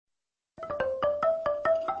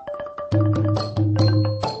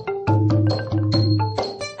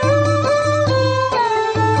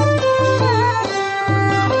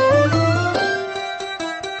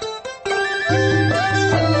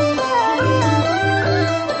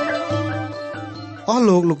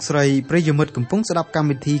លោកលោកស្រីប្រិយមិត្តកំពុងស្ដាប់កម្ម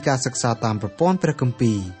វិធីការសិក្សាតាមប្រព័ន្ធព្រះគម្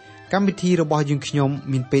ពីរកម្មវិធីរបស់យើងខ្ញុំ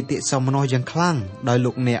មានបេតិសោមនស្សយ៉ាងខ្លាំងដោយ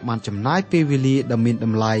លោកអ្នកបានចំណាយពេលវេលាដ៏មានត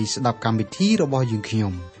ម្លៃស្ដាប់កម្មវិធីរបស់យើងខ្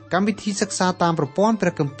ញុំកម្មវិធីសិក្សាតាមប្រព័ន្ធព្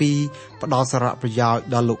រះគម្ពីរផ្ដល់សារៈប្រយោជន៍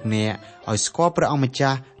ដល់លោកអ្នកឲ្យស្គាល់ព្រះអង្គម្ចា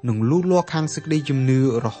ស់និងលូតលាស់ខាងសេចក្តីជំនឿ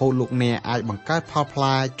រហូតលោកអ្នកអាចបង្កើតផលផ្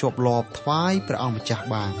លែជាប់លាប់ថ្វាយព្រះអង្គម្ចាស់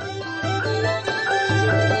បាន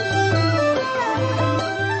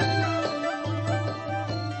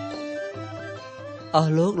អ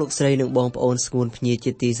ស់លោកលោកស្រីនិងបងប្អូនស្ងួនភ្ញៀ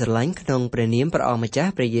ជាទីស្រឡាញ់ក្នុងព្រះនាមព្រះអង្គម្ចា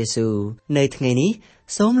ស់ព្រះយេស៊ូវនៅថ្ងៃនេះ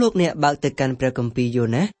សូមលោកអ្នកបើកទៅកាន់ព្រះគម្ពីរយូ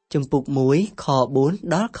ណាសជំពូក1ខ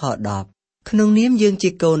4ដល់ខ10ក្នុងនាមយើងជា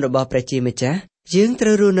កូនរបស់ព្រះជាម្ចាស់យើងត្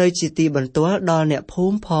រូវរស់នៅជាទីបន្ទាល់ដល់អ្នកភូ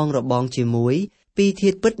មិផងរបងជាមួយពីធា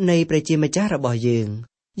តុពិតនៃព្រះជាម្ចាស់របស់យើង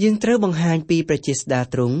ត្រូវបង្ហាញពីព្រះជាស្ដា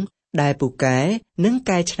ទ្រង់ដែលពូកែនិង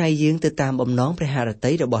កែច្នៃយើងទៅតាមបំណងព្រះハរ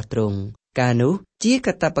តីរបស់ទ្រង់ការនោះជា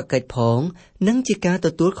កាតព្វកិច្ចផងនិងជាការទ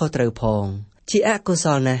ទួលខុសត្រូវផងជាអកុស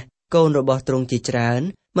លណាស់កូនរបស់ទ្រង់ជាច្រើន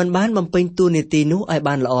មិនបានបំពេញតួនាទីនោះឲ្យ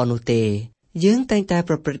បានល្អនោះទេយើងតែងតែ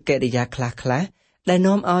ប្រព្រឹត្តកិរិយាខ្លះៗដែល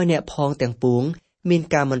នាំឲ្យអ្នកផងទាំងពួងមាន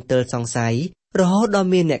ការមន្ទិលសង្ស័យរហូតដល់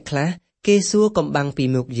មានអ្នកខ្លះគេសួរកំបាំងពី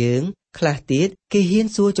មុខយើងខ្លះទៀតគេហ៊ាន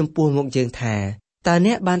សួរចំពោះមុខយើងថាតើ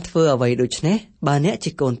អ្នកបានធ្វើអ្វីដូច្នេះបើអ្នក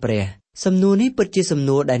ជាកូនព្រះសំណួរនេះពិតជាសំ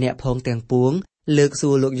ណួរដែលអ្នកផងទាំងពួងលើកសួ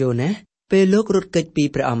រលោកយូណាសពេលលោករត់គេចពី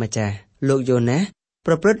ព្រះអង្គម្ចាស់លោកយូណាស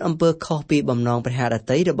ប្រព្រឹត្តអំពើខុសពីបំណងព្រះハរ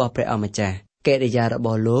តីរបស់ព្រះអង្គម្ចាស់កិរិយារប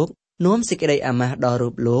ស់លោកនាំសេចក្តីអាម៉ាស់ដល់រូ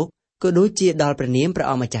បលោកក៏ដូចជាដល់ព្រះនាមព្រះ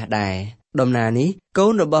អង្គម្ចាស់ដែរដំណើរនេះកូ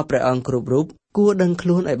នរបស់ព្រះអង្គគ្រប់រូបគួរដឹងខ្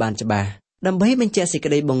លួនឲ្យបានច្បាស់ដើម្បីបញ្ជាក់សេច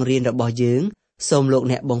ក្តីបង្រៀនរបស់យើងសូមលោក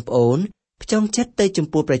អ្នកបងប្អូនផ្ចង់ចិត្តទៅចំ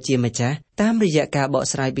ពោះព្រះជាម្ចាស់តាមរយៈការបក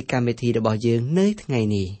ស្រាយពីកម្មវិធីរបស់យើងនៅថ្ងៃ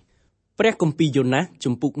នេះព្រះគម្ពីរយូណាស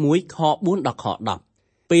ជំពូក1ខ4ដល់ខ10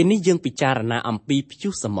ពេលនេះយើងពិចារណាអំពីព្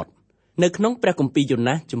យុះសមុទ្រនៅក្នុងព្រះគម្ពីរយូ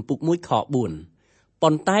ណាសជំពូក1ខ4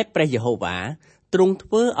ប៉ុន្តែព្រះយេហូវ៉ាទ្រង់ធ្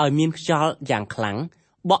វើឲ្យមានខ្យល់យ៉ាងខ្លាំង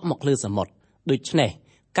បក់មកលើសមុទ្រដូច្នេះ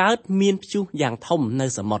កើតមានព្យុះយ៉ាងធំនៅ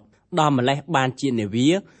សមុទ្រដល់ម្លេះបានជានាវា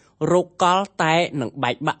រកកល់តែនឹង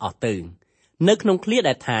បែកបាក់អស់ទៅនៅក្នុងឃ្លា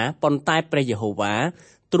ដែលថាប៉ុន្តែព្រះយេហូវ៉ា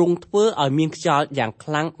ទ្រង់ធ្វើឲ្យមានខ្យល់យ៉ាង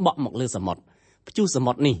ខ្លាំងបក់មកលើសមុទ្រព្យុះស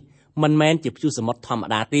មុទ្រនេះមិនមែនជាព្យុះសមុទ្រធម្ម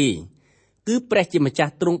តាទេគឺព្រះជាម្ចា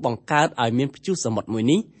ស់ទ្រង់បង្កើតឲ្យមានព្យុះសមុទ្រមួយ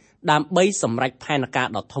នេះដើម្បីសម្រេចផែនការ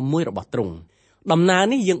ដ៏ធំមួយរបស់ទ្រង់ដំណើរ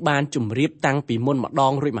នេះយើងបានជម្រាបតាំងពីមុនម្ដ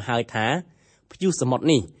ងរួចមកហើយថាព្យុះសមុទ្រ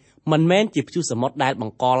នេះមិនមែនជាព្យុះសមុទ្រដែលប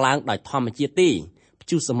ង្កឡើងដោយធម្មជាតិទេព្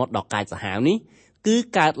យុះសមុទ្រដ៏កាចសាហាវនេះគឺ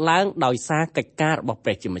កើតឡើងដោយសារកិច្ចការរបស់ព្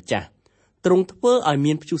រះជាម្ចាស់ទ្រង់ធ្វើឲ្យ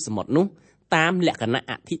មានព្យុះសមុទ្រនោះតាមលក្ខណៈ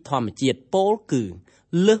អធិធម្មជាតិពោលគឺ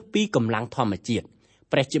លើសពីកម្លាំងធម្មជាតិ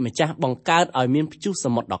ព្រះជាម្ចាស់បង្កើតឲ្យមានព្យុះស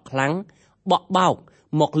មុទ្រដ៏ខ្លាំងបក់បោក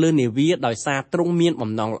មកលើនាវាដោយសារទ្រង់មាន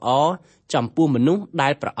បំណងល្អចំពោះមនុស្សដែ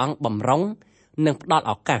លព្រះអង្គបម្រុងនិងផ្ដល់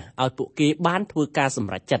ឱកាសឲ្យពួកគេបានធ្វើការស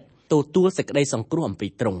ម្រេចចិត្តទទួលសេចក្តីសង្គ្រោះអំពី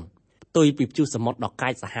ទ្រង់ផ្ទុយពីព្យុះសមុទ្រដ៏កា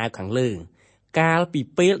ចសាហាវខាងលើកាលពី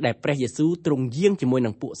ពេលដែលព្រះយេស៊ូវទ្រង់យាងជាមួយ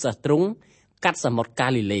នឹងពួកសិស្សទ្រង់កាត់សមុទ្រកា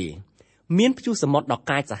លីលេមានព្យុះសមុទ្រដ៏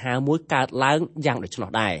កាចសាហាវមួយកើតឡើងយ៉ាងដូច្នោះ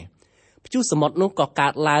ដែរព្យុះសមុទ្រនោះក៏កើ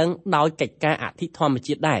តឡើងដោយកិច្ចការអធិធម្ម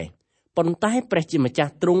ជាតិដែរប៉ុន្តែព្រះជាម្ចា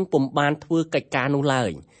ស់ទ្រង់ពុំបានធ្វើកិច្ចការនោះឡើ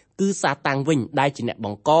យគឺសាតាំងវិញដែលជាអ្នកប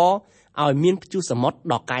ង្កឲ្យមានព្យុះសមុទ្រ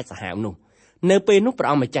ដ៏កាចសាហាវនោះនៅពេលនោះព្រះ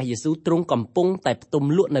អង្គម្ចាស់យេស៊ូវទ្រង់កំពុងតែផ្ទុំ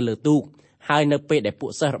លក់នៅលើទូកហើយនៅពេលដែលពួ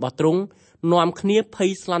កសិស្សរបស់ទ្រង់នាំគ្នាភ័យ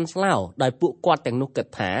ស្លន់ស្លោដោយពួកគាត់ទាំងនោះគិត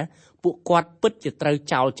ថាពួកគាត់ពិតជាត្រូវ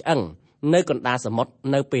ចោលឆ្អឹងនៅកណ្ដាលសមុទ្រ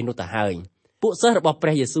នៅពេលនោះទៅហើយពួកសិស្សរបស់ព្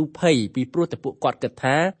រះយេស៊ូវភ័យពីព្រោះតែពួកគាត់គិត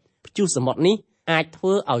ថាព្យុះសមុទ្រនេះអាចធ្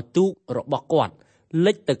វើឲ្យទូករបស់គាត់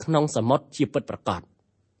លិចទៅក្នុងសមុទ្រជាពិតប្រាកដ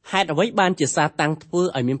ហេតុអ្វីបានជាសាតាំងធ្វើ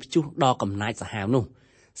ឲ្យមានព្យុះដ៏កំណាចសាហាវនោះ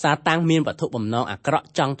សាតាំងមានវត្ថុបំណងអាក្រក់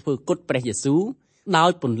ចង់ធ្វើគុតព្រះយេស៊ូវដោ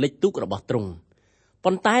យពន្លិចទូករបស់ទ្រង់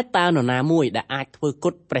ប៉ុន្តែតើនរណាមួយដែលអាចធ្វើគុ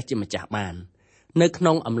តព្រះជាម្ចាស់បាននៅក្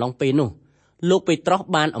នុងអំឡុងពេលនោះលោកពេត្រុស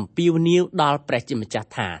បានអំពាវនាវដល់ព្រះជាម្ចាស់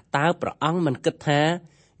ថាតើព្រះអង្គមិនគិតថា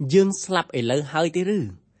យើងស្លាប់ឥឡូវហើយទេឬ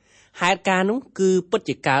ហេតុការណ៍នោះគឺពិត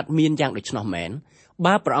ជាកើតមានយ៉ាងដូច្នោះមែន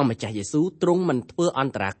បើព្រះអង្គម្ចាស់យេស៊ូវទ្រង់មិនធ្វើអ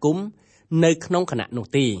ន្តរាគមន៍នៅក្នុងខណៈនោះ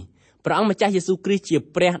ទេព្រះអង្គម្ចាស់យេស៊ូវគ្រីស្ទជា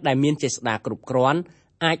ព្រះដែលមានចេស្តាគ្រប់គ្រាន់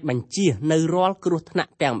អាចបញ្ជៀសនៅរាល់គ្រោះថ្នា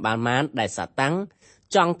ក់ទាំងបានដែលសាតាំង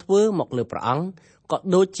ចង់ធ្វើមកលើព្រះអង្គក៏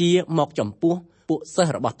ដូចជាមកចំពោះពួកសិស្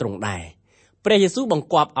សរបស់ទ្រង់ដែរព្រះយេស៊ូវបង្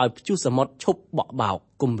គាប់ឲ្យព្យុះសមុទ្រឈប់បក់បោក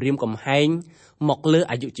គំរាមកំហែងមកលើ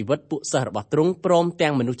អាយុជីវិតពួកសិស្សរបស់ទ្រង់ព្រមទាំ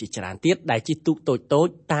ងមនុស្សជាច្រើនទៀតដែលជិះទូកតូច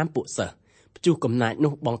ៗតាមពួកសិស្សព្យុះកំណាច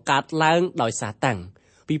នោះបង្កើតឡើងដោយសាតាំង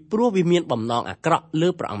ពីព្រោះវាមានបំណងអាក្រក់លើ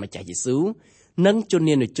ព្រះអង្គម្ចាស់យេស៊ូវ និងជន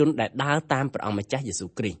នានុជនដែលដើរតាមព្រះអង្គម្ចាស់យេស៊ូ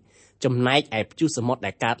វគ្រីស្ទចំណែកឯព្យុះសមុទ្រ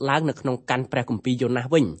ដែលកើតឡើងនៅក្នុងកាន់ព្រះគម្ពីរយ៉ូណាស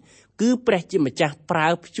វិញគឺព្រះជាម្ចាស់ប្រើ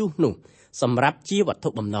ព្យុះនោះសម្រាប់ជាវត្ថុ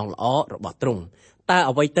បំណងល្អរបស់ទ្រង់តើ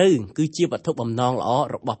អ្វីទៅគឺជាវត្ថុបំណងល្អ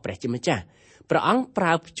របស់ព្រះជាម្ចាស់ព្រះអង្គប្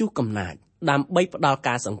រើព្យុះកំណាចដើម្បីផ្ដល់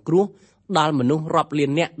ការសង្គ្រោះដល់មនុស្សរាប់លា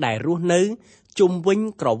ននាក់ដែលរស់នៅជុំវិញ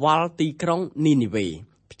ក្រវល់ទីក្រុងនីនីវេ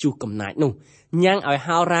ព្យុះកំណាចនោះញ៉ាំងឲ្យ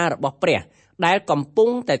ហោរារបស់ព្រះដែលកំពុង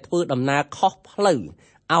តែធ្វើដំណើរខុសផ្លូវ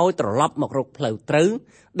ឲ្យត្រឡប់មករកផ្លូវត្រូវ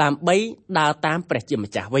ដើម្បីដើរតាមព្រះជា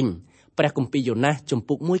ម្ចាស់វិញព្រះគម្ពីរយ៉ូណាសជំ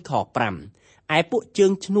ពូក1ខ5ឯពួកជើ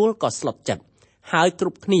ងឈ្នួលក៏ស្លុតចិត្តហើយគ្រ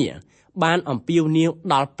ប់គ្នាបានអំពាវនាវ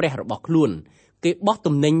ដល់ព្រះរបស់ខ្លួនគេបោះ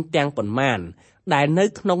ទំនិញទាំងប៉ុន្មានដែលនៅ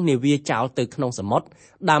ក្នុងនាវាចោលទៅក្នុងសមុទ្រ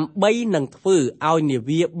ដើម្បីនឹងធ្វើឲ្យនា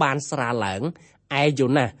វាបានស្រាលឡើងឯយ៉ូ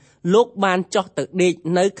ណាសលោកបានចុះទៅដេក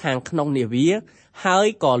នៅខាងក្នុងនាវាហើយ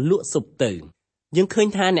ក៏លក់ស៊ុបទៅយើងឃើញ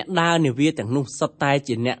ថាអ្នកដើរនាវាទាំងនោះសុទ្ធតែ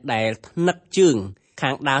ជាអ្នកដែលថ្នឹកជើងខា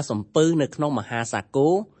ងដើរសំពៅនៅក្នុងមហាសាគ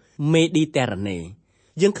រមេឌីទែរ៉ាណេ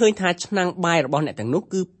យើងឃើញថាឆ្នាំងបាយរបស់អ្នកទាំងនោះ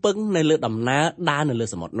គឺពឹងនៅលើដំណើរដើរនៅលើ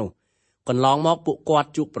សមុទ្រនោះកន្លងមកពួកគាត់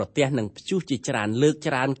ជួបប្រទះនឹងព្យុះជាច្រើនលើក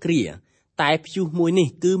ច្រើនគ្រាតែព្យុះមួយនេះ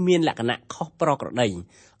គឺមានលក្ខណៈខុសប្រក្រតី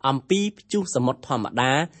អំពីព្យុះសមុទ្រធម្ម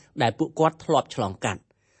តាដែលពួកគាត់ធ្លាប់ឆ្លងកាត់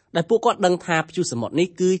ដែលពួកគាត់ដឹងថាព្យុះសមុទ្រនេះ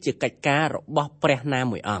គឺជាកិច្ចការរបស់ព្រះណា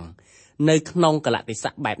មួយអង្គនៅក្នុងកលតិស័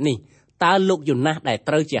កបែបនេះតើលោកយ៉ូណាសដែល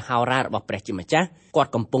ត្រូវជាហោរារបស់ព្រះជាម្ចាស់គា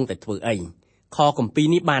ត់កំពុងតែធ្វើអីខគម្ពីរ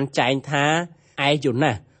នេះបានចែងថាឯយ៉ូ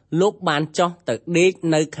ណាសលោកបានចុះទៅដេក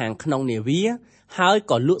នៅខាងក្នុងនាវាហើយ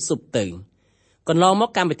ក៏លក់ស៊ុបទៅកន្លងមក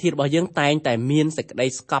កម្មវិធីរបស់យើងតែងតែមានសេចក្តី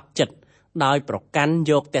ស្កប់ចិត្តដោយប្រកាន់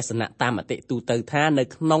យកទស្សនៈតាមអតិទូទៅថានៅ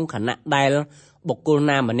ក្នុងខណៈដែលបុគ្គល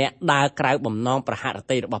ណាម្នាក់ដើរក្រៅបំណងប្រហារ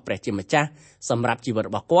តីរបស់ព្រះជាម្ចាស់សម្រាប់ជីវិត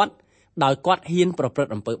របស់គាត់ដោយគាត់ហ៊ានប្រព្រឹត្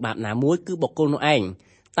តអំពើបាបណាមួយគឺបុគ្គលនោះឯង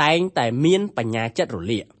តែងតែមានបញ្ញាចិត្តរ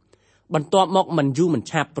លាកបន្ទាប់មកមិនយូរមិន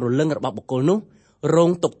ឆាប់ព្រលឹងរបស់បុគ្គលនោះរង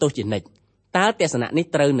ទុក្ខទោសជានិច្ចតើទស្សនៈនេះ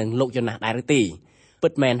ត្រូវនឹងលោកយ៉ូណាសដែរឬទេពិ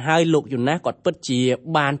តមែនហើយលោកយ៉ូណាសគាត់ពិតជា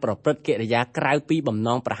បានប្រព្រឹត្តកិរិយាក្រៅពីបំណ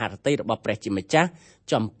ងប្រហារតីរបស់ព្រះជាម្ចាស់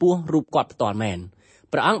ចំពោះរូបគាត់ផ្ទាល់មែន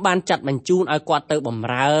ព្រះអង្គបានចាត់បញ្ជូនឲ្យគាត់ទៅបម្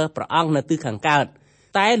រើព្រះអង្គនៅទិសខាងកើត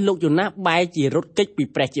តែលោកយ៉ូណាសបែរជារត់គេចពី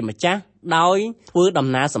ព្រះជាម្ចាស់ដោយធ្វើដំ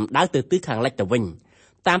ណើរសម្ដៅទៅទិសខាងលិចទៅវិញ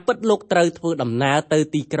តាមពិតលោកត្រូវធ្វើដំណើរទៅ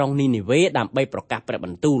ទីក្រុងនីនីវេដើម្បីប្រកាសព្រះប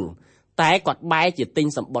ន្ទូលតែគាត់បែរជាទិញ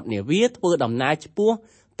សម្បត្តិនាវាធ្វើដំណើរឆ្ពោះ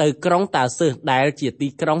ទៅក្រុងតាសឺសដែលជាទី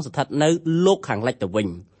ក្រុងស្ថិតនៅលោកខាងលិចទៅវិញ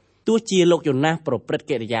ទោះជាលោកយ៉ូណាសប្រព្រឹត្ត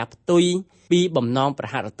កិរិយាផ្ទុយពីបំណងប្រ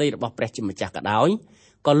ហារតីរបស់ព្រះជាម្ចាស់ក៏ដោយ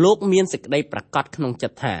ក៏លោកមានសេចក្តីប្រកាសក្នុងចិ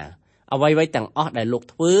ត្តថាអ្វីៗទាំងអស់ដែលលោក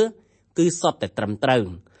ធ្វើគឺសុទ្ធតែត្រឹមត្រូវ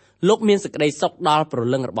លោកមានសេចក្តីសុខដល់ព្រ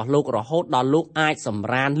លឹងរបស់លោករហូតដល់លោកអាចសម្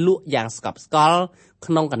រានលក់យ៉ាងស្កប់ស្កល់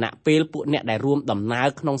ក្នុងគណៈពេលពួកអ្នកដែលរួមដំណើរ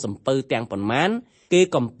ក្នុងសំពៅទាំងប៉ុន្មានគេ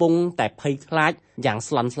កំពុងតែភ័យខ្លាចយ៉ាង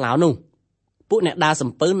ស្លន់ស្លោនោះពួកអ្នកដើរ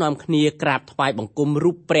សំពៅនាំគ្នាក្រាបថ្វាយបង្គំ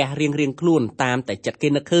រូបព្រះរៀងៗខ្លួនតាមតែចិត្តគេ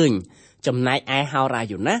នឹកឃើញចំណែកឯហោរា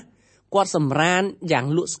យ៉ូណាសគាត់សម្រានយ៉ាង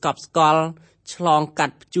លក់ស្កប់ស្កល់ឆ្លងកា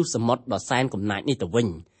ត់ព្យុះសមុទ្រដ៏សែនកំណាចនេះទៅវិញ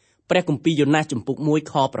ព្រះគម្ពីរយ៉ូណាសជំពូក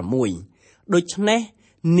1ខ6ដូច្នេះ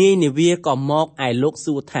នាយនាវាក៏មកឯលោក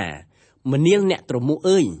សួរថាមនាលអ្នកត្រមុះ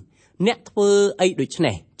អើយអ្នកធ្វើអីដូច្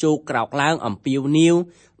នេះចូលក្រោកឡើងអំពាវនាវ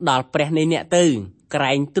ដល់ព្រះនៃអ្នកទៅក្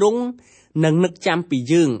រែងទ្រង់នឹងនឹកចាំពី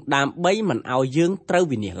យើងដើម្បីមិនឲ្យយើងត្រូវ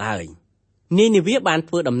វិនាសឡើយនាយនាវាបាន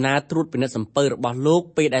ធ្វើដំណើរត្រួតពិនិត្យសំពៅរបស់លោក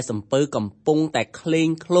ពេលដែលសំពៅកំពុងតែក្លែង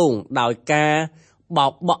ឃ្លោងដោយការបោ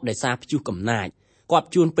កបក់ដោយសារព្យុះកំណាចគាត់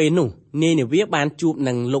ជួនពេលនោះនាយនាវាបានជួប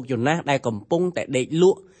នឹងលោកយ៉ូណាសដែលកំពុងតែដេកល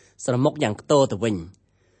ក់ស្រមុកយ៉ាងខ្ទរទៅវិញ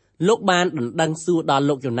លោកបានដណ្ដឹងសួរដល់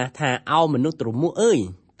លោកយ៉ូណាសថាអោមនុស្សទ្រមុះអើយ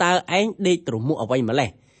តើឯងដេកទ្រមុះអ្វីម្លេះ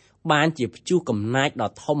បានជាព្យុះកំណាច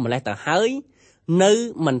ដ៏ធំម្លេះទៅហើយនៅ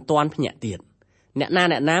មិនទាន់ភ្ញាក់ទៀតអ្នក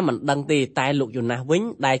ណាមិនដឹងទេតែលោកយ៉ូណាសវិញ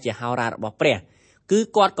ដែលជាហោរារបស់ព្រះគឺ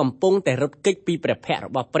គាត់កំពុងតែរត់គេចពីព្រះភ័ក្ត្ររ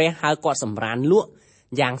បស់ព្រះហើយគាត់សម្រានលក់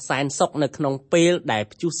យ៉ាងសែនសុខនៅក្នុងពេលដែល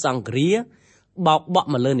ព្យុះសង្គ្រាបោកបក់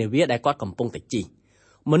មកលើនាវាដែលគាត់កំពុងតែជិះ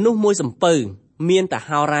មនុស្សមួយសំពៅមានតែ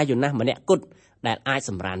ហោរាយ៉ូណាសម្នាក់គត់ដែលអាច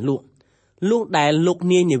សម្រានលក់ដែលលោក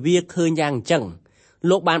នាយនាវាឃើញយ៉ាងអញ្ចឹង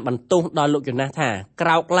លោកបានបន្ទោសដល់លោកយ៉ូណាសថាក្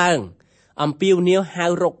រោកឡើងអំពាវនាវហៅ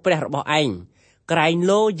រកព្រះរបស់ឯងក្រែង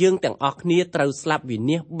លោយើងទាំងអស់គ្នាត្រូវស្លាប់វិ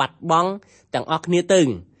នាសបាត់បង់ទាំងអស់គ្នាទៅ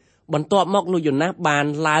បន្ទាប់មកលោកយ៉ូណាសបាន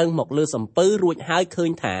ឡើងមកលើសំពៅរួចហើយឃើ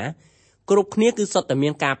ញថាគ្រប់គ្នាគឺសុទ្ធតែមា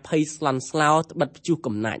នការភ័យស្លន់ស្លោត្បិតព្យុះ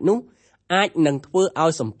កំណាចនោះអាចនឹងធ្វើឲ្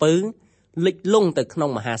យសំពៅលិចលង់ទៅក្នុង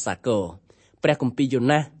មហាសាគរព្រះគម្ពីរយ៉ូ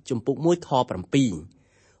ណាសជំពូក1ខ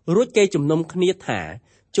7រួចគេជំនុំគ្នាថា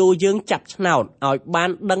ចូលយើងចាប់ឆ្នោតឲ្យបាន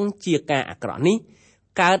ដឹងជាការអាក្រក់នេះ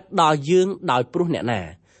កើតដល់យើងដោយព្រោះអ្នកណា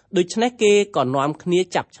ដូច្នេះគេក៏នាំគ្នា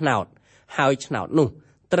ចាប់ឆ្នោតហើយឆ្នោតនោះ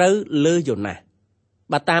ត្រូវលើយ៉ូណាស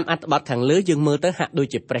បើតាមអត្ថបទខាងលើយើងមើលទៅហាក់ដូច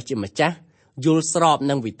ជាព្រះជាម្ចាស់យល់ស្រប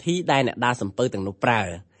នឹងវិធីដែលអ្នកដើរសំពៅទាំងនោះប្រើ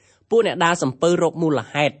ពួកអ្នកដើរសំពៅរកមូល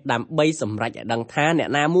ហេតុដើម្បីសម្រេចឲ្យដឹងថាអ្នក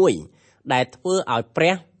ណាមួយដែលធ្វើឲ្យព្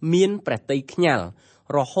រះមានព្រះទ័យខ្ញាល់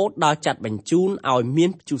រហូតដល់ចាត់បញ្ជូនឲ្យមា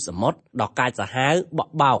នព្យុះសមុទ្រដ៏កាចសាហាវប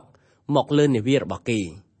ក់បោកមកលើនាវារបស់គេ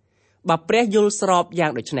បើព្រះយល់ស្របយ៉ា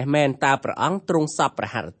ងដូច្នេះមែនតើព្រះអង្គទ្រង់សពព្រះ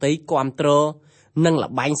ហឫទ័យគាំទ្រនឹងល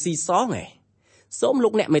បែងស៊ីសងឯសូមលោ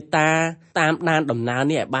កអ្នកមេត្តាតាមដានដំណើរ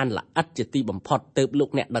នេះឲ្យបានល្អិតជាទីបំផុតទើបលោក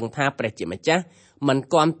អ្នកដឹងថាព្រះជាម្ចាស់មិន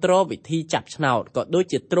គាំទ្រវិធីចាប់ឆ្នោតក៏ដូច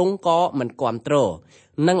ជាទ្រង់ក៏មិនគាំទ្រ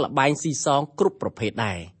នឹងលបែងស៊ីសងគ្រប់ប្រភេទ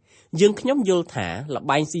ដែរយើងខ្ញុំយល់ថាល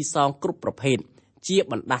បែងស៊ីសងគ្រប់ប្រភេទជា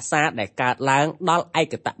បណ្ដាសាដែលកើតឡើងដល់ឯ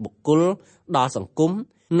កតបុគ្គលដល់សង្គម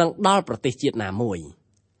និងដល់ប្រទេសជាតិណាមួយ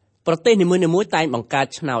ប្រទេសនីមួយៗតែងបង្កើត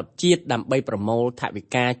ឆ្នោតជាតិដើម្បីប្រមូលថវិ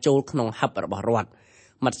កាចូលក្នុងហឹបរបស់រដ្ឋ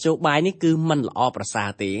មធ្យោបាយនេះគឺមិនល្អប្រសើរ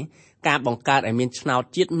ទេការបង្កើតឲ្យមានឆ្នោត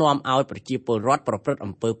ជាតិនាំឲ្យប្រជាពលរដ្ឋប្រព្រឹត្ត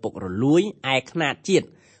អំពើពុករលួយឯខ្នាតជាតិ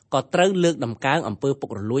ក៏ត្រូវលើកដំកើងអំពើពុក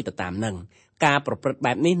រលួយទៅតាមនឹងការប្រព្រឹត្ត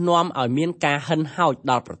បែបនេះនាំឲ្យមានការហិនហោច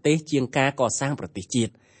ដល់ប្រទេសជាងការកសាងប្រទេសជា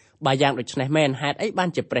តិបើយ៉ាងដូច្នេះមែនហេតុអីបាន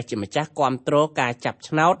ជាព្រះជាម្ចាស់គាំទ្រការចាប់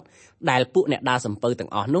ឆ្នោតដែលពួកអ្នកដើរសំពៅទាំ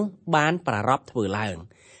ងអស់នោះបានប្រារព្ធធ្វើឡើង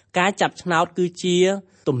ការចាប់ឆ្នោតគឺជា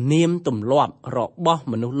ទំនៀមទម្លាប់របស់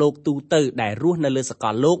មនុស្សលោកទូទៅដែលរស់នៅលើសក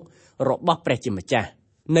លលោករបស់ព្រះជាម្ចាស់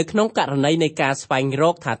នៅក្នុងករណីនៃការស្វែងរ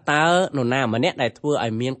កថាតើនរណាម្នាក់ដែលធ្វើឲ្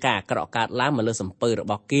យមានការអាក្រក់កើតឡើងមកលើសំពៅរ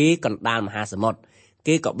បស់គេកណ្ដាលមហាសមុទ្រ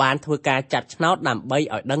គេក៏បានធ្វើការចាប់ឆ្នោតដើម្បី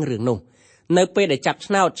ឲ្យដឹងរឿងនោះនៅពេលដែលចាប់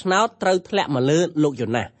ឆ្នោតត្រូវធ្លាក់មកលើលោកយ៉ូ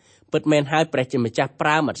ណាសពិតមែនហើយព្រះជាម្ចាស់ប្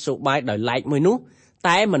រើមធ្យោបាយដោយឡែកមួយនោះ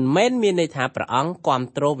តែមិនមែនមានន័យថាព្រះអង្គគាំ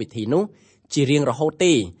ទ្រវិធីនោះជារៀងរហូត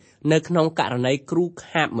ទេនៅក្នុងករណីគ្រូ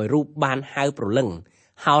ខាបមួយរូបបានហៅប្រលឹង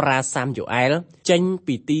ហោរាសាមយូអែលចេញ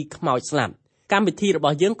ពីទីខ្មោចស្លាប់កម្មវិធីរប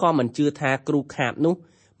ស់យើងក៏មិនជឿថាគ្រូខាបនោះ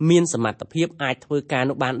មានសមត្ថភាពអាចធ្វើការ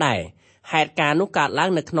នោះបានដែរហេតុការណ៍នោះកើតឡើង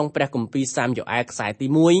នៅក្នុងព្រះគម្ពីរសាមយូអែលខ្សែទី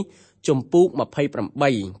1ជំពូក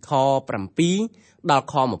28ខ7ដល់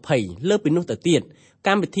ខ20លើពីនោះទៅទៀតក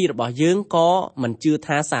ម្មវិធីរបស់យើងក៏មិនជឿ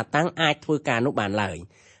ថាសាតាំងអាចធ្វើការនោះបានឡើយ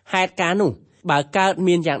ហេតុការណ៍នោះបើកើត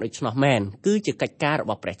មានយ៉ាងដូច្នោះមែនគឺជាកិច្ចការរ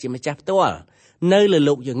បស់ព្រះជាម្ចាស់ផ្ទាល់នៅលើ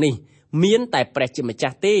លោកយើងនេះមានតែព្រះជាម្ចា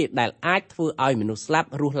ស់ទេដែលអាចធ្វើឲ្យមនុស្សស្លាប់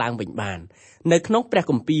រស់ឡើងវិញបាននៅក្នុងព្រះ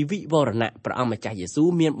គម្ពីរវិវរណៈព្រះអង្គម្ចាស់យេស៊ូវ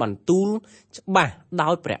មានបន្ទូលច្បាស់ដោ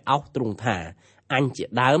យព្រះឱស្ថទ្រង់ថាអញជា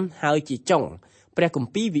ដើមហើយជាចុងព្រះគ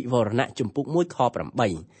ម្ពីរវិវរណៈជំពូក1ខ8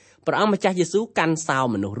ព្រះអង្គម្ចាស់យេស៊ូវកាន់សោ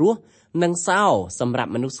មនុស្សរស់និងសោសម្រា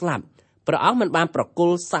ប់មនុស្សស្លាប់ព្រះអង្គមិនបានប្រគ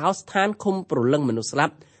ល់សោស្ថានឃុំព្រលឹងមនុស្សស្លា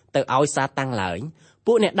ប់ទៅឲ្យសាតាំងឡើយ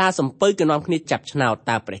ពួកអ្នកដើរសំពៅក៏នាំគ្នាចាប់ឆ្នោត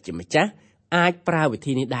តើព្រះជាម្ចាស់អាចប្រើវិ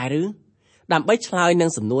ធីនេះដែរឬដើម្បីឆ្លើយនឹង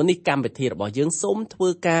សំណួរនេះកម្មវិធីរបស់យើងសូមធ្វើ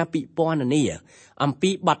ការពិពណ៌នាអំពី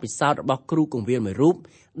បទពិសោធន៍របស់គ្រូគង្វាលមួយរូប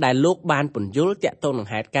ដែលលោកបានពន្យល់ទាក់ទងនឹង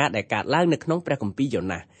ហេតុការណ៍ដែលកើតឡើងនៅក្នុងព្រះគម្ពីរយ៉ូ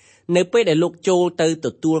ណាសនៅពេលដែលលោកចូលទៅទ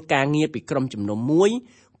ទួលការងារពីក្រុមជំនុំមួយ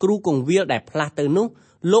គ្រូគង្វាលដែលផ្លាស់ទៅនោះ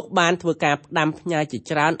លោកបានធ្វើការផ្ដាំផ្ញើជា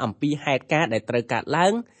ច្រើនអំពីហេតុការណ៍ដែលត្រូវកើតឡើ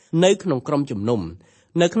ងនៅក្នុងក្រុមជំនុំ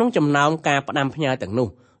នៅក្នុងចំណោមការផ្ដាំផ្ញើទាំងនោះ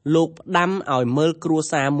លោកផ្ដាំឲ្យមើលគ្រួ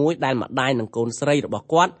សារមួយដែលម្ដាយនិងកូនស្រីរបស់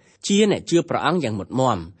គាត់ជាអ្នកជឿព្រះអង្គយ៉ាងមុត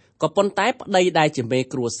មាំក៏ប៉ុន្តែប្តីដែលជាមេ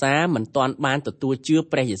គ្រួសារមិនទាន់បានទទួលជឿ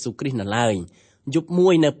ព្រះយេស៊ូវគ្រីស្ទនៅឡើយយប់មួ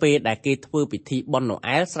យនៅពេលដែលគេធ្វើពិធីបុណ្យណូ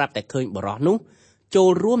អែលស្រាប់តែឃើញបុរសនោះចូល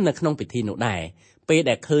រួមនៅក្នុងពិធីនោះដែរពេល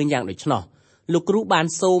ដែលឃើញយ៉ាងដូច្នោះលោកគ្រូបាន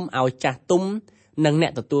សូមឲ្យចាស់ទុំនិងអ្ន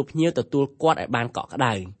កទទួលភ្ញៀវទទួលគាត់ឲ្យបានកក់ក្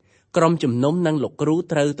ដៅក្រុមជំនុំនិងលោកគ្រូ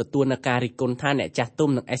ត្រូវទទួលនឹងការរិះគន់ថាអ្នកចាស់ទុំ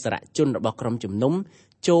និងអិសរជនរបស់ក្រុមជំនុំ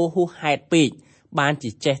ចូលហួសហេតុពេកបានជា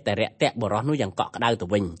ចេះតែរាក់ទាក់បុរសនោះយ៉ាងកក់ក្ដៅទៅ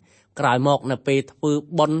វិញក្រោយមកនៅពេលធ្វើ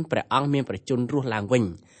បុណ្យព្រះអង្គមានប្រជញ្ញរស់ឡើងវិញ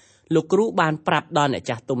លោកគ្រូបានប្រាប់ដល់អ្នក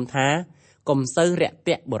ចាស់ទុំថាកុំសូវរាក់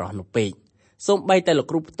ទាក់បុរសនោះពេកសូម្បីតែលោក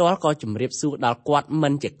គ្រូផ្ទាល់ក៏ជម្រាបសួរដល់គាត់មិ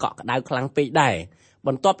នជាកក់ក្ដៅខ្លាំងពេកដែរប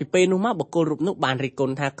ន្ទាប់ពីពេលនោះមកបុគ្គលរូបនោះបានរិះគ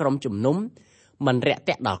ន់ថាក្រុមជំនុំមិនរាក់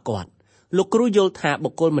ទាក់ដល់គាត់លោកគ្រូយល់ថាបុ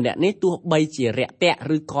គ្គលម្នាក់នេះទោះបីជារាក់ទាក់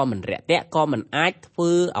ឬក៏មិនរាក់ទាក់ក៏មិនអាចធ្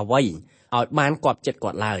វើអ្វីឲ្យបានគាប់ចិត្ត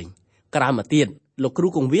គាត់ឡើយក្រោយមកទៀតលោកគ្រូ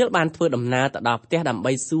គង្វាលបានធ្វើដំណើរទៅដល់ផ្ទះដើម្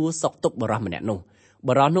បីសួរសុខទុក្ខបុរសម្នាក់នោះ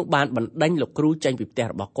បុរសនោះបានបណ្ដេញលោកគ្រូចេញពីផ្ទះ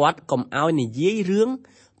របស់គាត់កុំឲ្យនិយាយរឿង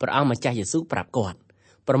ព្រះអង្គម្ចាស់យេស៊ូវប្រាប់គាត់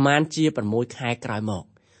ប្រមាណជា6ខែក្រោយមក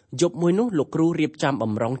យប់មួយនោះលោកគ្រូរៀបចំ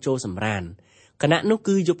បំរុងចូលសម្រានគណៈនោះ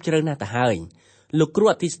គឺយប់ជ្រៅណាស់ទៅហើយលោកគ្រូ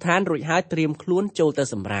អធិស្ឋានរួចហើយត្រៀមខ្លួនចូលទៅ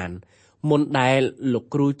សម្រានមុនដែលលោក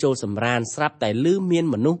គ្រូចូលសម្រានស្រាប់តែឮមាន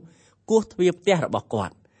មនុស្សគោះទ្វារផ្ទះរបស់គា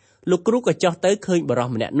ត់លោកគ្រូក៏ចុះទៅឃើញបុរស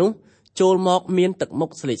ម្នាក់នោះចូលមកមានទឹកមុខ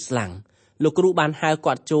ស្លេកស្លាំង លោកគ្រូបានហៅ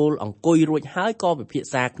គាត់ចូលអង្គុយរួចហើយក៏ពិភាក្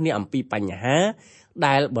សាគ្នាអំពីបញ្ហា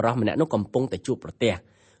ដែលបរិសម្នាក់នោះកំពុងតែជួបប្រទះ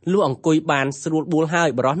លុះអង្គុយបានស្រួលបួលហើយ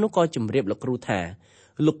បរិសនោះក៏ជម្រាបលោកគ្រូថា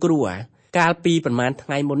លោកគ្រូកាលពីប្រហែលថ្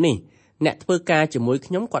ងៃមុននេះអ្នកធ្វើការជាមួយ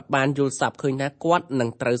ខ្ញុំគាត់បានយល់សប្តិឃើញថាគាត់នឹង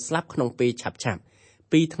ត្រូវស្លាប់ក្នុងពេលឆាប់ៗ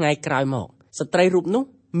2ថ្ងៃក្រោយមកស្ត្រីរូបនោះ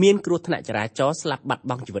មានគ្រោះថ្នាក់ចរាចរណ៍ស្លាប់បាត់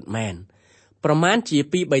បង់ជីវិតមែនប្រមាណជា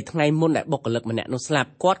 2-3 ថ្ងៃមុនដែលបុគ្គលិកម្នាក់នោះស្លាប់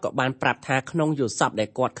គាត់ក៏បានប្រាប់ថាក្នុងយល់សប្តិដែល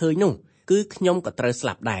គាត់ឃើញនោះគឺខ្ញុំក៏ត្រូវស្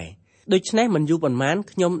លាប់ដែរដូច្នេះមិនយូរប៉ុន្មាន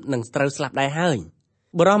ខ្ញុំនឹងត្រូវស្លាប់ដែរហើយ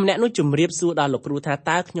បរិសម្នាក់នោះជម្រាបសួរដល់លោកគ្រូថា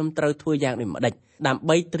តើខ្ញុំត្រូវធ្វើយ៉ាងដូចម្តេចដើម្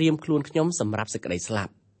បីត្រៀមខ្លួនខ្ញុំសម្រាប់សេចក្តីស្លា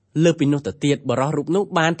ប់លើពីនោះទៅទៀតបរិសរូបនោះ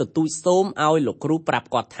បានទទូចសូមឲ្យលោកគ្រូប្រាប់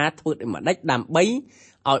គាត់ថាធ្វើដូចម្តេចដើម្បី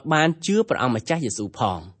ឲ្យបានជឿព្រះអង្គម្ចាស់យេស៊ូវផ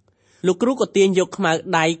ងលោកគ្រូក៏ទាញយកខ្មៅ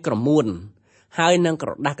ដៃក្រមួនហើយនឹងក្រ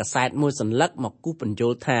ដាស់កាសែតមួយសន្លឹកមកគូសបញ្យ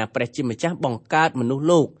ល់ថាព្រះជាម្ចាស់បង្កើតមនុស្ស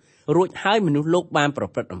លោករួចហើយមនុស្សលោកបានប្រ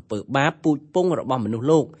ព្រឹត្តអំពើបាបពូជពងរបស់មនុស្ស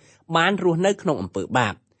លោកបានរស់នៅក្នុងអំពើបា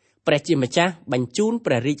បព្រះជាម្ចាស់បញ្ជូន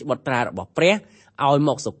ព្រះរាជបុត្រារបស់ព្រះឲ្យម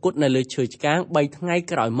កសុគតនៅលើឈើឆ្កាង3ថ្ងៃ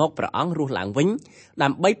ក្រោយមកព្រះអង្គរស់ឡើងវិញដើ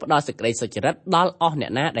ម្បីផ្ដល់សេចក្តីសុចរិតដល់អស់អ្ន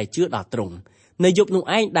កណាដែលជឿដល់ទ្រង់នៅយប់នោះ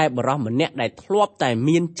ឯងដែលបរិសម្នាក់ដែលធ្លាប់តែ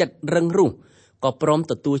មានចិត្តរឹងរូសក៏ព្រម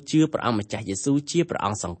ទទួលជឿព្រះអង្គម្ចាស់យេស៊ូវជាព្រះអ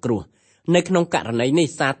ង្គសង្គ្រោះនៅក្នុងករណីនេះ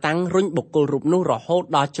សាតាំងរុញបុគ្គលរូបនោះរហូត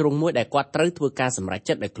ដល់ជ្រុងមួយដែលគាត់ត្រូវធ្វើការសម្រេច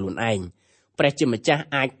ចិត្តដោយខ្លួនឯងព្រះជាម្ចាស់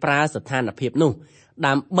អាចប្រើស្ថានភាពនោះ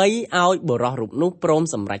ដើម្បីឲ្យបុរសរូបនោះព្រម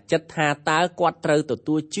សម្រេចចិត្តថាតើគាត់ត្រូវទ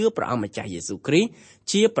ទួលជឿព្រះអង្គម្ចាស់យេស៊ូវគ្រីស្ទ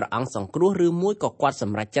ជាព្រះអង្គសង្គ្រោះឬមួយក៏គាត់ស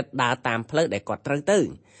ម្រេចចិត្តដើរតាមផ្លូវដែលគាត់ត្រូវទៅ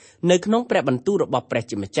នៅក្នុងព្រះបន្ទូលរបស់ព្រះ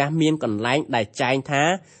ជាម្ចាស់មានកន្លែងដែលចែងថា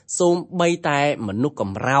សូម្បីតែមនុស្ស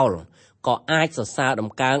កំរោលក៏អាចសរសើរដំ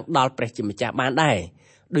កើងដល់ព្រះជាម្ចាស់បានដែរ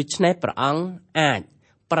ដូច្នេះព្រះអង្គអាច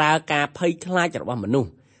ប្រើការភ័យខ្លាចរបស់មនុស្ស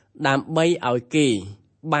ដើម្បីឲ្យគេ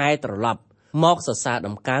បែរត្រឡប់មកសរសើរ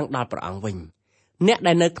ដំកើងដល់ព្រះអង្គវិញអ្នក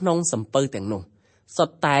ដែលនៅក្នុងសំពៅទាំងនោះសុ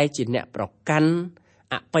ទ្ធតែជាអ្នកប្រកាន់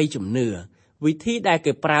អបិយជំនឿវិធីដែល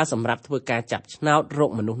គេប្រើសម្រាប់ធ្វើការចាប់ឆ្នោតរក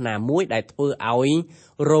មនុស្សណាមួយដែលធ្វើឲ្យ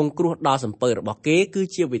រងគ្រោះដល់សំពៅរបស់គេគឺ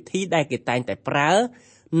ជាវិធីដែលគេតែងតែប្រើ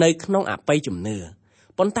នៅក្នុងអបិយជំនឿ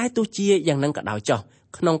ប៉ុន្តែទោះជាយ៉ាងนั้นក៏ដោយចុះ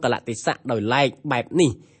ក្នុងកលតិស័កដោយឡែកបែប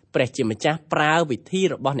នេះព្រះជាម្ចាស់ប្រើវិធី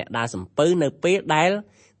របស់អ្នកដើរសំពៅនៅពេលដែល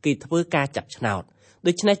គេធ្វើការចាប់ឆ្នោត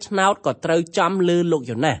ដូច្នេះឆ្នោតក៏ត្រូវចំលើលោក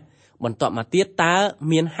យ៉ូណាសបន្ទាប់មកទៀតតើ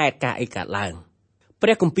មានហេតុការណ៍អីកើតឡើងព្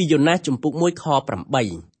រះគម្ពីរយ៉ូណាសជំពូក1ខ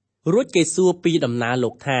8រួចគេសួរពីដំណើរលោ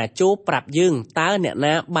កថាចូលប្រាប់យើងតើអ្នក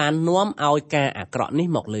ណាបាននាំឲ្យការអាក្រក់នេះ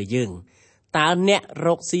មកលើយើងតើអ្នករ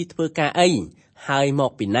កស៊ីធ្វើការអីហើយម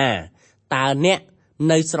កពីណាតើអ្នក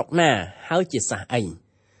នៅស្រុកណាហើយជាសះអី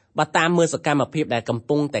បើតាមមើលសកម្មភាពដែលកំ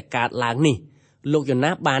ពុងតែកើតឡើងនេះលោកយ៉ូណា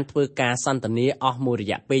សបានធ្វើការសន្ទនាអស់មួយរ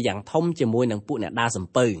យៈពេលយ៉ាងធំជាមួយនឹងពួកអ្នកដើរសំ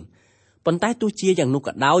ពៅប៉ុន្តែទោះជាយ៉ាងនោះ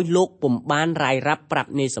ក៏ដោយលោកពុំបានរាយរាប់ប្រា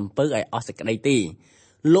ប់នាយសំពៅឲ្យអស់សេចក្តីទេ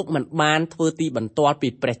លោកមិនបានធ្វើទីបន្ទាល់ពី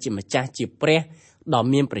ព្រះជាម្ចាស់ជាព្រះដ៏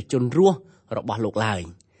មានព្រះជន្មរស់របស់លោកឡើយ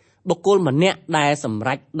បុគ្គលម្នាក់ដែលសម្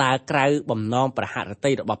រេចដើរក្រៅបំណងប្រហារ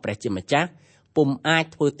តីរបស់ព្រះជាម្ចាស់ពុំអាច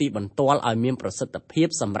ធ្វើទីបន្ទាល់ឲ្យមានប្រសិទ្ធភាព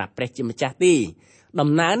សម្រាប់ព្រះជាម្ចាស់ទេដំ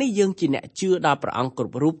ណើរនេះយើងជាអ្នកជឿដល់ព្រះអង្គគ្រ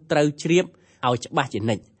ប់រូបត្រូវជ្រាបឲ្យច្បាស់ជា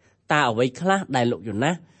និច្ចតើអ្វីខ្លះដែលលោកយ៉ូ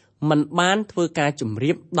ណាសមិនបានធ្វើការជម្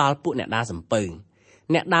រាបដល់ពួកអ្នកដើរសំពៅ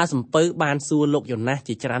អ្នកដើរសំពៅបានសួរលោកយ៉ូណាស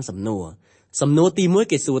ជាច្រើនសំណួរទី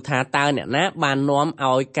1គេសួរថាតើអ្នកណាបាននាំ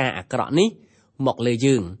ឲ្យការអាក្រក់នេះមកលើ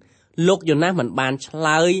យើងលោកយ៉ូណាសមិនបានឆ្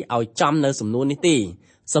លើយឲ្យចំនៅសំណួរនេះទេ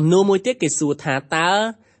សំណួរមួយទៀតគេសួរថាតើ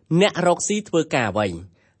អ្នករកស៊ីធ្វើការអ្វី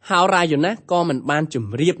ហោរាយ៉ូណាសក៏មិនបានជ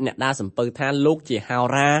ម្រាបអ្នកដើរសំពៅថាលោកជាហោ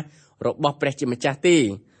រារបស់ព្រះជាម្ចាស់ទេ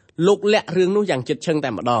លោកលាក់រឿងនោះយ៉ាងជិតឈឹងតែ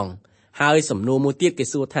ម្ដងហើយសំណួរមួយទៀតគេ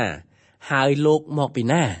សួរថាហើយលោកមកពី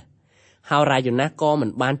ណាហោរាយ៉ូណាសក៏មិន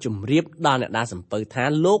បានជម្រាបដល់អ្នកដើរសំពៅថា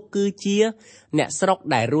លោកគឺជាអ្នកស្រុក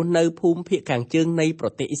ដែលរស់នៅភូមិភាគខាងជើងនៃប្រ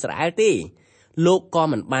ទេសអ៊ីស្រាអែលទេលោកក៏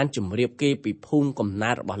មិនបានជម្រាបគេពីភូមិកំ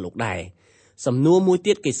ណើតរបស់លោកដែរសំណួរមួយ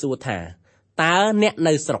ទៀតគេសួរថាតើអ្នក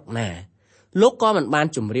នៅស្រុកណាលោកក៏មិនបាន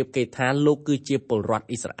ជម្រាបគេថាលោកគឺជាពលរដ្ឋ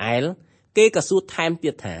អ៊ីស្រាអែលគេក៏សួរថែមទៀ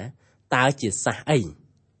តថាតើជាសាសអី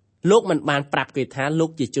លោកមិនបានប្រាប់គេថាលោក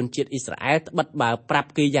ជាជនជាតិអ៊ីស្រាអែលត្បិតបើប្រាប់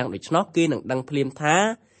គេយ៉ាងដូច្នោះគេនឹងដឹងភ្លាមថា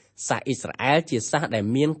សាសអ៊ីស្រាអែលជាសាសដែល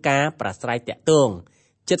មានការប្រាស្រ័យតាក់ទង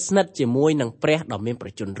ជិតស្និទ្ធជាមួយនឹងព្រះដ៏មានព្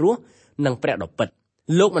រះជន្មរស់និងព្រះដ៏ពិត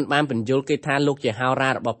លោកមិនបានបញ្យល់គេថាលោកជាហោរា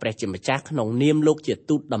របស់ព្រះជាម្ចាស់ក្នុងនាមលោកជា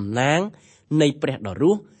ទូតតំណាងនៃព្រះដ៏រ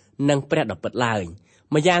ស់និងព្រះដ៏ពិតឡើយ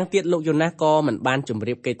ម្យ៉ាងទៀតលោកយ៉ូណាសក៏មិនបានជម្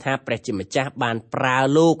រាបគេថាព្រះជាម្ចាស់បានប្រើ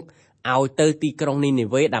លោកឲ្យទៅទីក្រុងនីនេ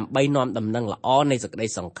វេដើម្បីនាំដំណឹងល្អនៃសេចក្តី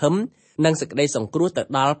សង្ឃឹមនិងសេចក្តីសង្គ្រោះទៅ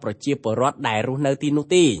ដល់ប្រជាពលរដ្ឋដែលរស់នៅទីនោះ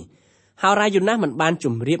ទេ ហើយរាយូណាស់មិនបានជ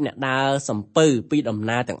ម្រាបអ្នកដើរសំពៅពីដំ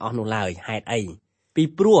ណើរទាំងអស់នោះឡើយហេតុអីពី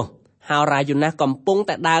ព្រោះហើយរាយូណាស់កំពុង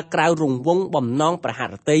តែដើរក្រៅរង្វង់បំណងប្រហា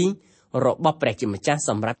រតីរបស់ព្រះជាម្ចាស់ស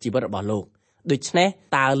ម្រាប់ជីវិតរបស់លោកដូច្នេះ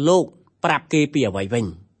តើលោកប្រាប់គេពីអ្វីវិញ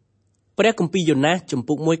ព្រះគម្ពីរយ៉ូណាសជំ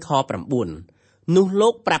ពូក1ខ9នោះលោ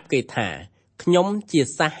កប្រាប់គេថាខ្ញុំជា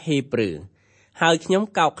សាសហេប្រឺហើយខ្ញុំ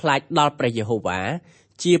កោតខ្លាចដល់ព្រះយេហូវ៉ា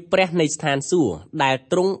ជាព្រះនៃស្ថានសួគ៌ដែល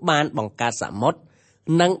ទ្រង់បានបង្កើតសមុទ្រ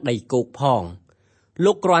និងដីគោកផង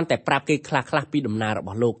លោកគ្រាន់តែប្រាប់គេខ្លះៗពីដំណើររប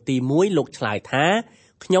ស់លោកទី1លោកឆ្លើយថា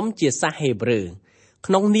ខ្ញុំជាសាសហេប្រឺ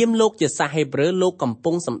ក្នុងនាមលោកជាសាសហេប្រឺលោកកំ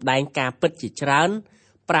ពុងសម្ដែងការពិតជាច្រើន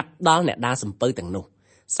ប្រាប់ដល់អ្នកដើរសំពៅទាំងនោះ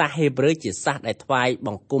សាសហេប្រឺជាសាសដែលថ្វាយប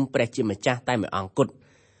ង្គំព្រះជាម្ចាស់តែមួយអង្គគត់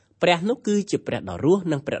ព្រះនោះគឺជាព្រះដ៏រស់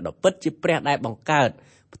និងព្រះដ៏ពិតជាព្រះដែលបង្កើត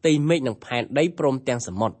ផ្ទៃមេឃនិងផែនដីព្រមទាំងស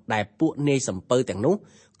មុទ្រដែលពួកនាយសំពៅទាំងនោះ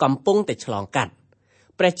កំពុងតែឆ្លងកាត់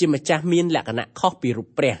ព្រះជាម្ចាស់មានលក្ខណៈខុសពីរូប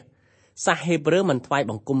ព្រះសាសហេប្រឺមិនថ្វាយ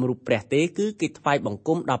បង្គំរូបព្រះទេគឺគេថ្វាយបង្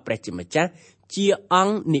គំដល់ព្រះជាម្ចាស់ជាអ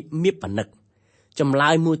ង្គនិមិត្តនិកចម្លើ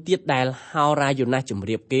យមួយទៀតដែលហោរាយ៉ូណាសជម្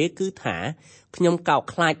រាបគេគឺថាខ្ញុំកោត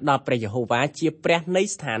ខ្លាចដល់ព្រះយេហូវ៉ាជាព្រះនៃ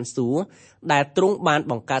ស្ថានសួគ៌ដែលទ្រង់បាន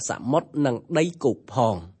បង្កើតសមុទ្រនិងដីគោកផ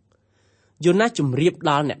ងយ៉ូណាសជម្រាប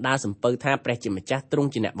ដល់អ្នកដើរសំពៅថាព្រះជាម្ចាស់ទ្រង់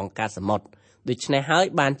ជាអ្នកបង្កើតសមុទ្រដូច្នេះហើយ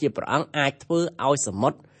បានជាព្រះអង្គអាចធ្វើឲ្យសមុ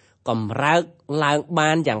ទ្រកម្រើកឡើង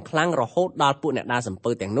បានយ៉ាងខ្លាំងរហូតដល់ពួកអ្នកដើរសំ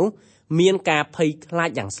ពៅទាំងនោះមានការភ័យខ្លាច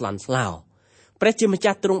យ៉ាងស្លន់ស្លោព្រះជាម្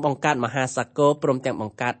ចាស់ទ្រង់បង្កើតមហាសាគរព្រមទាំងប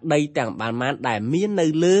ង្កើតដីទាំងបានមានដែលមាននៅ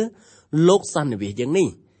លើលោកសន្និវាសយ៉ាងនេះ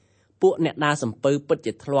ពួកអ្នកដើរសំពៅពិត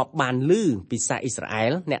ជាធ្លាប់បានឮពីសារអ៊ីស្រាអែ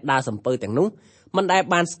លអ្នកដើរសំពៅទាំងនោះមិនដែល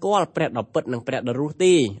បានស្គាល់ព្រះដ៏ពិតនិងព្រះដ៏រស់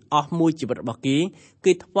ទេអស់មួយជីវិតរបស់គេ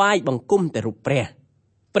ថ្វាយបង្គំតែរូបព្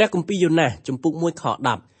រះគម្ពីរយ៉ូណាសជំពូក1ខ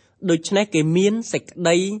10ដូច្នេះគេមានសេចក្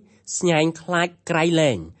តីស្ញែងខ្លាចក្រៃ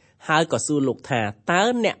លែងហើយក៏សួរលោកថាតើ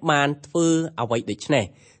អ្នកបានធ្វើអ្វីដូច្នេះ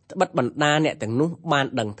ត្បិតបណ្ដាអ្នកទាំងនោះបាន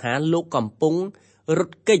ដឹងថាលោកកំពុងរ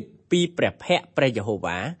ត់គេចពីព្រះភ័ក្ត្រព្រះយេហូ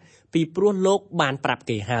វ៉ាពីព្រោះលោកបានប្រាប់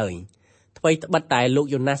គេហើយថ្មីត្បិតតែលោក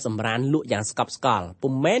យ៉ូណាសសម្រានលក់យ៉ាងស្កប់ស្កល់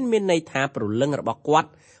ពុំមែនមានន័យថាព្រលឹងរបស់គាត់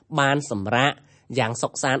បានសម្រាកយ៉ាងសុ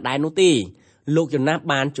ខសាន្តដែរនោះទេលោកយ៉ូណាស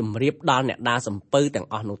បានជម្រាបដល់អ្នកដើរសំពៅទាំង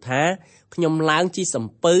អស់នោះថាខ្ញុំឡើងជិះសំ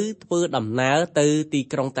ពៅធ្វើដំណើរទៅទី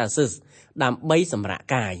ក្រុងតាស៊ឹសដើម្បីសម្រាក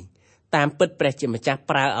កាយតាមពិតព្រះជាម្ចាស់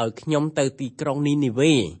ប្រើឲ្យខ្ញុំទៅទីក្រុងនីនី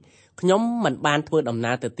វេខ្ញុំមិនបានធ្វើដំ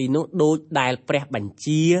ណើរទៅទីនោះដូចដែលព្រះបញ្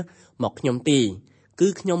ជាមកខ្ញុំទេគឺ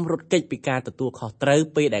ខ្ញុំរត់គេចពីការទទួលខុសត្រូវ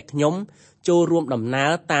ពេលដែលខ្ញុំចូលរួមដំណើ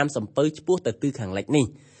រតាមសំពៅឆ្ពោះទៅទិសខាងលិចនេះ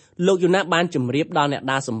លោកយ៉ូណាសបានជម្រាបដល់អ្នក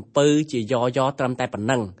ដើរសំពៅជាយ៉ត្រឹមតែប៉ុណ្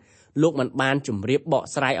ណឹងលោកមិនបានជម្រាបបក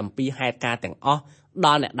ស្រាយអំពីហេតុការណ៍ទាំងអស់ដ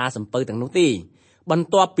ល់អ្នកដើរសំពៅទាំងនោះទេបន្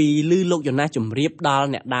ទាប់ពីឮលោកយ៉ូណាសជម្រាបដល់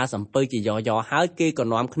អ្នកដើរសំពៅជាយ៉ហើយគេក៏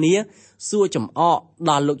នាំគ្នាសួរចំអក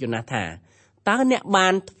ដល់លោកយ៉ូណាសថាតើអ្នកបា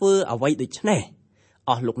នធ្វើអ្វីដូច្នេះ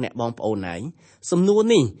អស់លោកអ្នកបងប្អូនហើយសំណួរ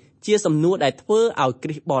នេះជាសំណួរដែលធ្វើឲ្យគ្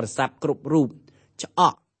រីស្ទបរិស័ទគ្រប់រូបឆ្អ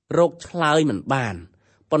ក់រកឆ្លើយមិនបាន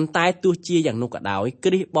ប៉ុន្តែទោះជាយ៉ាងនោះក៏ដោយ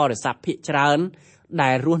គ្រីស្ទបរិស័ទភាគច្រើនដែ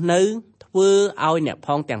លរស់នៅធ្វើឲ្យអ្នកផ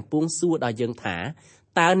ងទាំងពួងសួរដល់យើងថា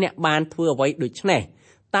តើអ្នកបានធ្វើអ្វីដូច្នេះ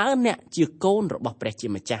តើអ្នកជាកូនរបស់ព្រះជា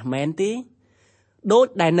ម្ចាស់មែនទេដូច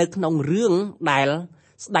ដែលនៅក្នុងរឿងដែល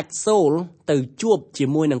ស្ដេចសូលទៅជួបជា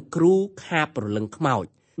មួយនឹងគ្រូខាបព្រលឹងខ្មោច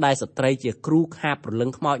ដែលស្ត្រីជាគ្រូខាបព្រលឹង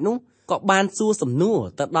ខ្មោចនោះក៏បានសួរសំណួរ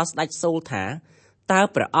ទៅដល់ស្ដេចសូលថាតើ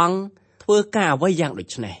ព្រះអង្គធ្វើការអ្វីយ៉ាងដូ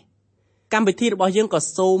ច្នេះកម្មវិធីរបស់យើងក៏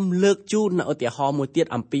សូមលើកជូននៅឧទាហរណ៍មួយទៀត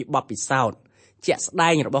អំពីបទពិសោធន៍ជាក់ស្ដែ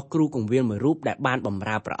ងរបស់គ្រូគង្វាលមួយរូបដែលបានបម្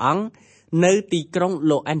រើព្រះអង្គនៅទីក្រុង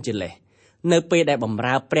ឡូអានជេលេសនៅពេលដែលបម្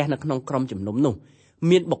រើព្រះនៅក្នុងក្រុមជំនុំនោះ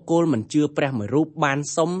មានបុគ្គលមិនជឿព្រះមួយរូបបាន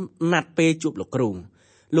សុំណាត់ពេលជួបលោកគ្រូ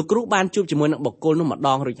បានជួបជាមួយនឹងបុគ្គលនោះម្ដ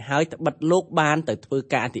ងរួចហើយត្បិតលោកបានទៅធ្វើ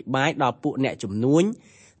ការអធិប្បាយដល់ពួកអ្នកជំនួញ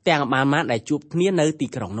ទាំងបានដែលជួបគ្នានៅទី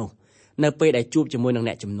ក្រុងនោះនៅពេលដែលជួបជាមួយនឹង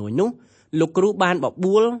អ្នកជំនួញនោះលោកគ្រូបានប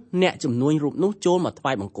បួលអ្នកជំនួញរូបនោះចូលមកថ្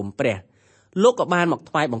វាយបង្គំព្រះលោកក៏បានមក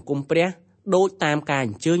ថ្វាយបង្គំព្រះដូចតាមការអ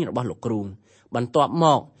ញ្ជើញរបស់លោកគ្រូបន្ទាប់ម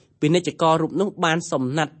កពាណិជ្ជកររូបនោះបានសំ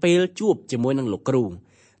ណាត់ពេលជួបជាមួយនឹងលោកគ្រូ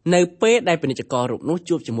នៅពេលដែលពាណិជ្ជកររូបនោះ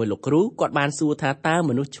ជួបជាមួយលោកគ្រូគាត់បានសួរថាតើ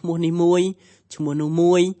មនុស្សឈ្មោះនេះមួយឈ្មោះនោះ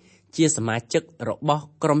មួយជាសមាជិករបស់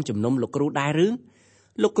ក្រុមជំនុំលោកគ្រូដែរឬ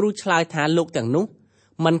លោកគ្រូឆ្លើយថាលោកទាំងនោះ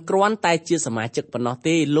មិនគ្រាន់តែជាសមាជិកប៉ុណ្ណោះ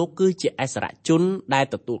ទេលោកគឺជាអិសរជនដែល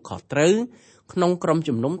ទទួលខុសត្រូវក្នុងក្រុម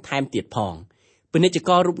ជំនុំថែមទៀតផងពាណិជ្ជក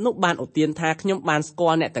ររូបនោះបានឧទានថាខ្ញុំបានស្គា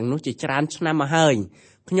ល់អ្នកទាំងនោះជាច្រើនឆ្នាំមកហើយ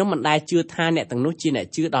ខ្ញុំមិនដែលជឿថាអ្នកទាំងនោះជាអ្នក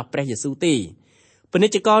ជឿដល់ព្រះយេស៊ូវទេពាណិ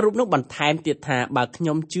ជ្ជកររូបនោះបន្ថែមទៀតថាបើខ្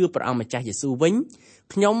ញុំជឿព្រះអង្គម្ចាស់យេស៊ូវវិញ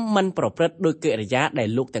ខ្ញុំមិនប្រព្រឹត្តដោយកិរិយាដែល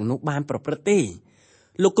លោកទាំងនោះបានប្រព្រឹត្តទេ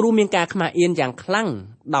លោកគ្រូមានការខ្មាស់អៀនយ៉ាងខ្លាំង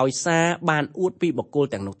ដោយសារបានអួតពីបុគ្គល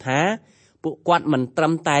ទាំងនោះថាពួកគាត់មិនត្រឹ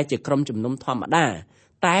មតែជាក្រុមជំនុំធម្មតា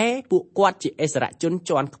តែពួកគាត់ជាឥស្សរជន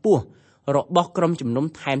ជាន់ខ្ពស់របស់ក្រុមជំនុំ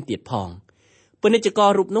ថែមទៀតផងពាណិជ្ជករ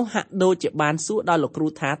រូបនោះហាក់ដូចជាបានសួរដល់លោកគ្រូ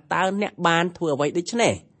ថាតើអ្នកបានធ្វើអ្វីដូច្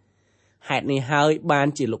នេះហេតុនេះហើយបាន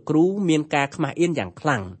ជាលោកគ្រូមានការខ្មាស់អៀនយ៉ាងខ្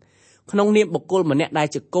លាំងក្នុងនាមបុគ្គលម្នាក់ដែល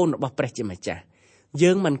ជាកូនរបស់ព្រះជាម្ចាស់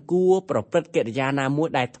យើងមិនគួរប្រព្រឹត្តកិរិយាណាមួយ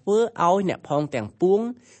ដែលធ្វើឲ្យអ្នកផងទាំងពួង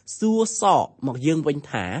សួរសកមកយើងវិញ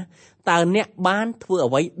ថាតើអ្នកបានធ្វើ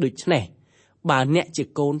អ្វីដូច្នេះបើអ្នកជា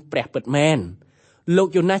កូនព្រះពិតមែនលោក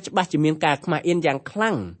យូណាសច្បាស់ជាមានការខ្មាស់អៀនយ៉ាងខ្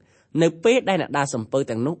លាំងនៅពេលដែលអ្នកដាសំពៅ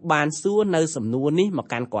ទាំងនោះបានសួរនៅសំណួរនេះមក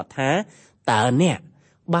កាន់គាត់ថាតើអ្នក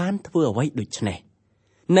បានធ្វើអ្វីដូច្នេះ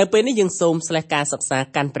នៅពេលនេះយើងសូមស្លេះការសិក្សា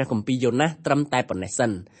កាន់ព្រះគម្ពីរយូណាសត្រឹមតែប៉ុណ្ណេះសិ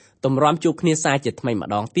នទម្រាំជួបគ្នាសាជាថ្មីម្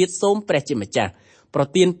ដងទៀតសូមព្រះជាម្ចាស់ប្រ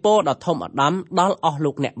ទានពរដ៏ធំឧត្តមដល់អស់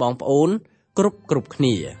លោកអ្នកបងប្អូនគ្រប់គ្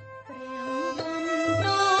នា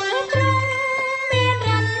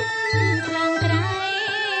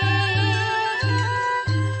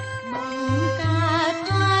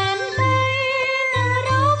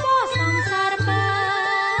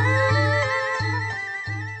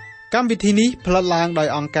កម្មវិធីនេះផ្លាត់ឡើងដោយ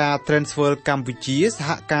អង្គការ Transworld កម្ពុជាសហ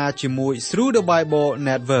ការជាមួយ Through the Bible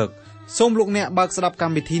Network សូមលោកអ្នកបើកស្ដាប់ក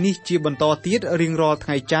ម្មវិធីនេះជាបន្តទៀតរៀងរាល់ថ្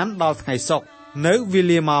ងៃច័ន្ទដល់ថ្ងៃសុក្រនៅវេ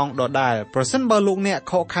លាម៉ោងដដែលប្រសិនបើលោកអ្នក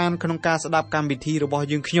ខកខានក្នុងការស្ដាប់កម្មវិធីរបស់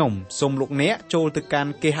យើងខ្ញុំសូមលោកអ្នកចូលទៅកា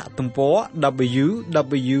ន់គេហទំព័រ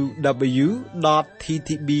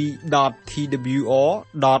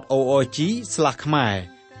www.ttb.twr.org/ ខ្មែរ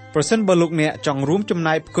ប្រសិនបើលោកអ្នកចង់រួមចំ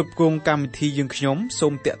ណែកផ្គត់ផ្គង់កម្មវិធីយើងខ្ញុំសូ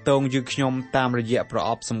មតាក់ទងយើងខ្ញុំតាមរយៈប្រអ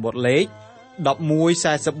ប់សម្បត្តិលេខ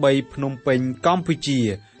1143ភ្នំពេញកម្ពុជា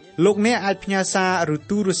លោកអ្នកអាចផ្ញើសារឬ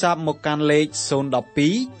ទូរស័ព្ទមកកាន់លេខ012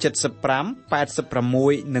 75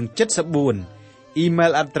 86 និង 74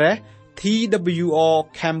 Email address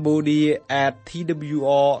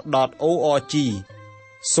twrcambodia@twr.org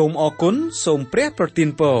សូមអរគុណសូមព្រះប្រទាន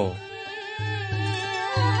ពរ